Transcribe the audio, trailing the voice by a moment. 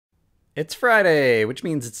It's Friday, which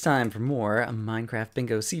means it's time for more Minecraft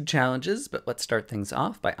Bingo Seed Challenges, but let's start things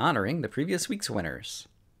off by honoring the previous week's winners.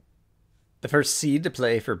 The first seed to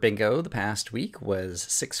play for Bingo the past week was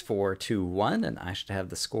 6421, and I should have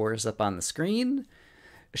the scores up on the screen.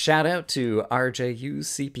 A shout out to RJU's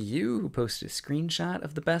CPU, who posted a screenshot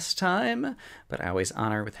of the best time, but I always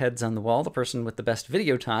honor with heads on the wall the person with the best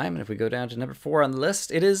video time, and if we go down to number 4 on the list,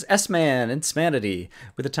 it is S-Man Insmanity,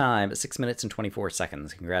 with a time at 6 minutes and 24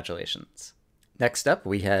 seconds. Congratulations. Next up,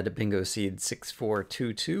 we had Bingo Seed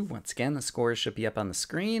 6422. Once again, the scores should be up on the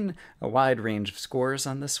screen. A wide range of scores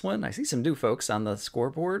on this one. I see some new folks on the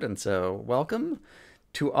scoreboard, and so welcome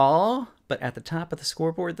to all. But at the top of the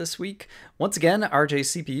scoreboard this week, once again, RJ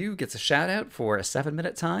CPU gets a shout out for a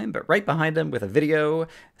 7-minute time, but right behind him with a video,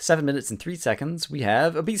 7 minutes and 3 seconds, we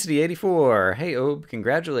have Obesity84. Hey, Ob,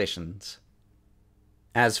 congratulations.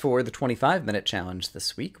 As for the 25-minute challenge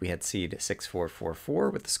this week, we had seed 6444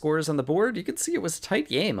 with the scores on the board. You can see it was a tight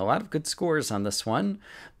game, a lot of good scores on this one,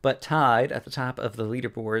 but tied at the top of the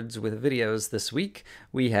leaderboards with videos this week,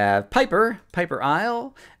 we have Piper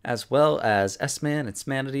Isle, as well as S-Man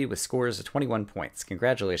Insmanity with scores of 21 points.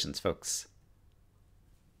 Congratulations, folks.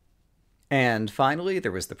 And finally, there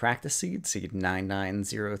was the practice seed, seed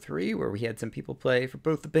 9903, where we had some people play for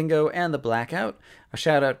both the bingo and the blackout. A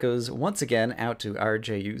shout out goes once again out to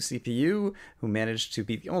RJU CPU, who managed to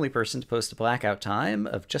be the only person to post a blackout time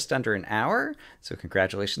of just under an hour. So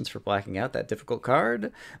congratulations for blacking out that difficult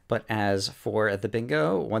card. But as for the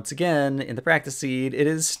bingo, once again, in the practice seed, it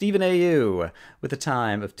is Stephen AU with a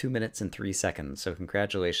time of 2 minutes and 3 seconds. So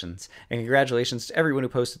congratulations. And congratulations to everyone who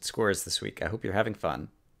posted scores this week. I hope you're having fun.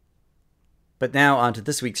 But now on to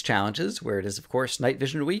this week's challenges, where it is, of course, Night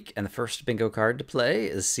Vision Week, and the first bingo card to play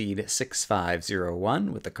is seed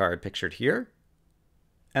 6501 with the card pictured here.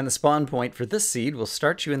 And the spawn point for this seed will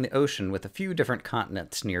start you in the ocean with a few different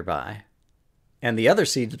continents nearby. And the other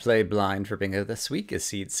seed to play blind for bingo this week is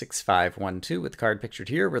seed 6512 with the card pictured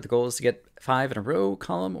here, where the goal is to get 5 in a row,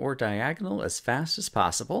 column, or diagonal as fast as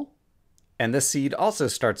possible. And this seed also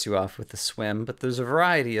starts you off with a swim, but there's a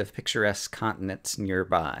variety of picturesque continents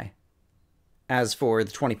nearby. As for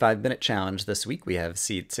the 25-minute challenge this week, we have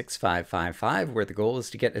seed 6555, where the goal is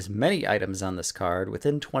to get as many items on this card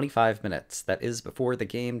within 25 minutes. That is before the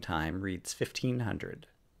game time reads 1500.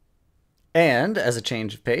 And, as a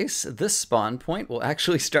change of pace, this spawn point will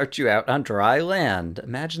actually start you out on dry land.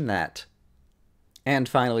 Imagine that. And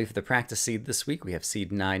finally, for the practice seed this week, we have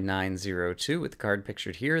seed 9902 with the card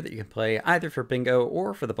pictured here that you can play either for bingo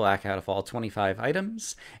or for the blackout of all 25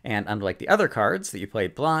 items. And unlike the other cards that you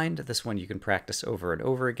played blind, this one you can practice over and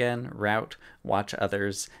over again, route, watch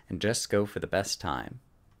others, and just go for the best time.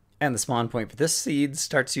 And the spawn point for this seed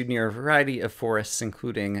starts you near a variety of forests,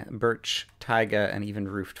 including birch, taiga, and even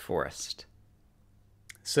roofed forest.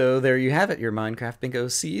 So there you have it, your Minecraft Bingo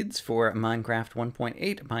seeds for Minecraft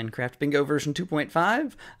 1.8, Minecraft Bingo version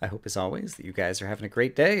 2.5. I hope, as always, that you guys are having a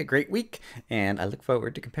great day, a great week, and I look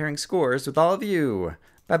forward to comparing scores with all of you.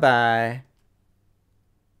 Bye-bye.